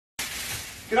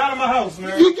Get out of my house,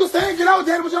 man. You saying get out,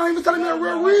 Daddy, but y'all ain't even telling me the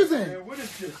real reason. Man, what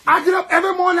is this? I get up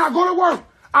every morning, I go to work.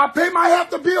 I pay my half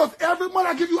the bills. Every month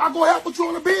I go help with you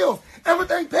on the bills.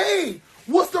 Everything paid.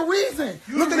 What's the reason?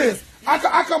 Look at this.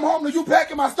 I come home to you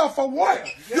packing my stuff for what?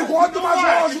 You going through my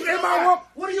drawers, you in my room.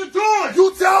 What are you doing?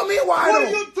 You tell me why. What are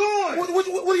you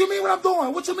doing? What do you mean what I'm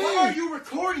doing? What you mean? Why are you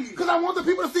recording me? Because I want the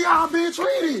people to see how I'm being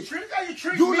treated. How you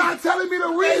treating You're me? not telling me the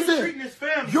How you reason. treating this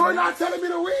family, You're man? not telling me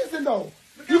the reason though.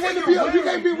 You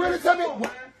can't be real to tell me.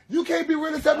 You can't be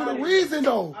real to tell me the reason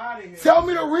though. Tell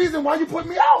me the reason why you put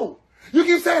me out. You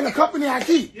keep saying the company I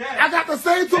keep. Yeah. I got the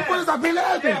same two friends I've been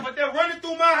having. Yeah, but they're running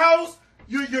through my house.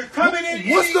 You're coming in.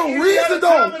 What's the reason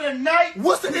though? Time of the night.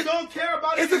 What's the? You don't care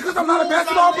about it. Is it because I'm not a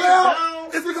basketball player?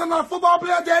 Is it because I'm not a football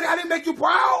player, Daddy? I didn't make you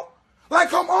proud. Like,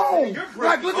 come on.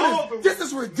 Like, look at this. This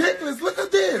is ridiculous. Look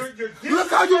at this. Look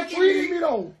how you treated me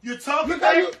though. You're talking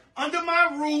about under my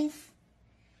roof.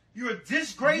 You're a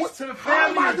disgrace to the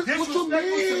family. You're disrespectful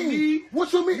to me.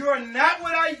 What you mean? You're not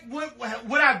what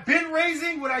I've been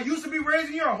raising, what I used to be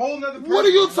raising. You're a whole nother person. What are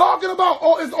you talking about?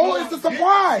 It's the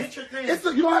surprise.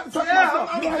 You don't have to touch my stuff.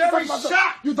 I'm very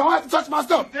shocked. You don't have to touch my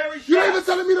stuff. Very shocked. You ain't even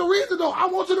telling me the reason though. I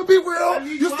want you to be real.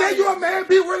 You say you're a man,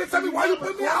 be real and tell me why you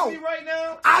put me out. Right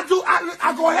now? I do.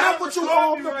 I go half with you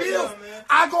on the bills.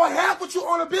 I go half with you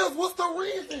on the bills. What's the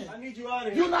reason? I need you out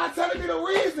of here. You're not telling me the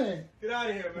reason. Get out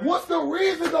of here, man. What's the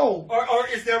reason though? Or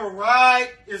is there a ride?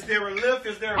 Is there a lift?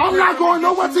 Is there a I'm not going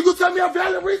nowhere till you tell me a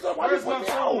valid reason why you put me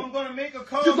out. I'm going to make a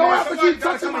call. You don't have to keep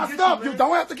touching my stuff. You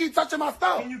don't have to keep touching my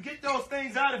stuff. Can you get those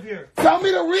things out of here? Tell me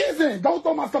the reason. Don't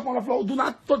throw my stuff on the floor.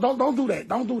 Don't do that.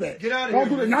 Don't do that. Get out of here. Don't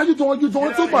do that. Now you're doing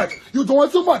too much. Here. You're doing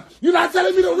too much. You're not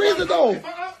telling me the reason though.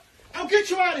 I'll get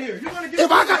you out of here. You're gonna get if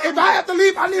I have to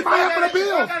leave, I need my half of the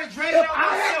bills. If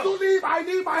I have to leave, I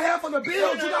need my half of the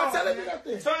bills. You're not telling me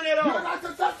nothing. Turn it off. You're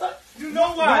not telling You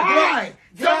know why? Why?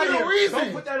 Tell me the reason.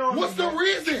 Don't put that on What's the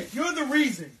reason? You're the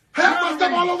reason. Half my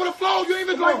stuff all over the floor. You ain't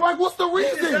even like, what's the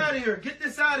reason? Get this out of here. Get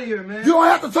this out of here, man. You don't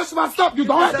have to touch my stuff. You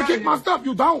don't have to kick my stuff.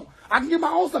 You don't. I can get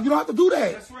my own stuff. You don't have to do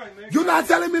that. That's right, man. You're not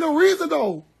telling me the reason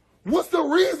though. What's the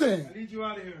reason? I need you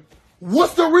out of here.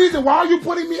 What's the reason? Why are you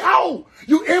putting me out?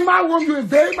 You in my room, you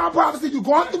invading my privacy, you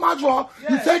going through my drawer,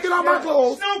 you taking out my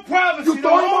clothes. No privacy. You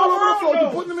throwing them all over the floor, you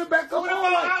putting them back up.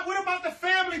 What about the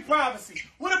family privacy?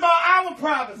 What about our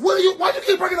privacy? Why you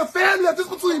keep bringing the family up? This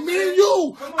is between me and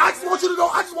you. I just want you to know,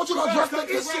 I just want you to address the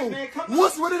issue.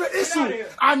 What's really the issue?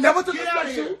 I never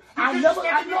disrespect you. I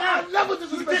never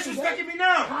disrespect you. You're disrespecting me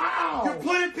now. How? You're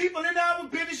putting people in our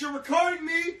business, you're recording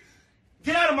me.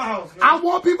 Get out of my house, man. I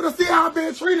want people to see how I'm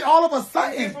being treated all of a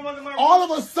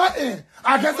sudden.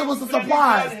 I guess it was a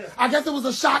surprise. I guess it was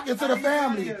a shock into the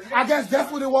family. I guess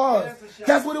that's what it was.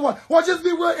 That's what it was. Well, just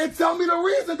be real and tell me the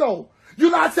reason, though.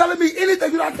 You're not telling me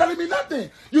anything. You're not telling me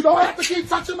nothing. You don't have to keep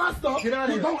touching my stuff. Get out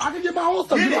of here. I can get my own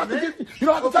stuff. You don't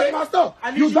have to touch my stuff. I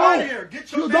need you out of here.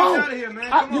 Get your things out of here,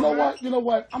 man. You know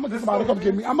what? I'm gonna get somebody to come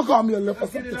get me. I'm gonna call me a lift or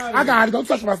something. I got it. Don't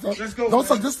touch my stuff. Let's go. Don't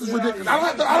touch. This is ridiculous. I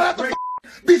don't have to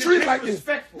be treated like this.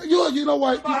 You know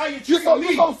what? You're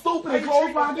so stupid and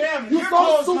closed-minded. You're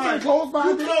so stupid and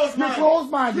closed-minded. You're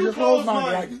closed-minded. You're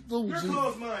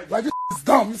closed-minded. Like this is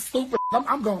dumb. It's stupid.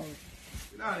 I'm gone.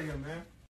 Get out of here, man.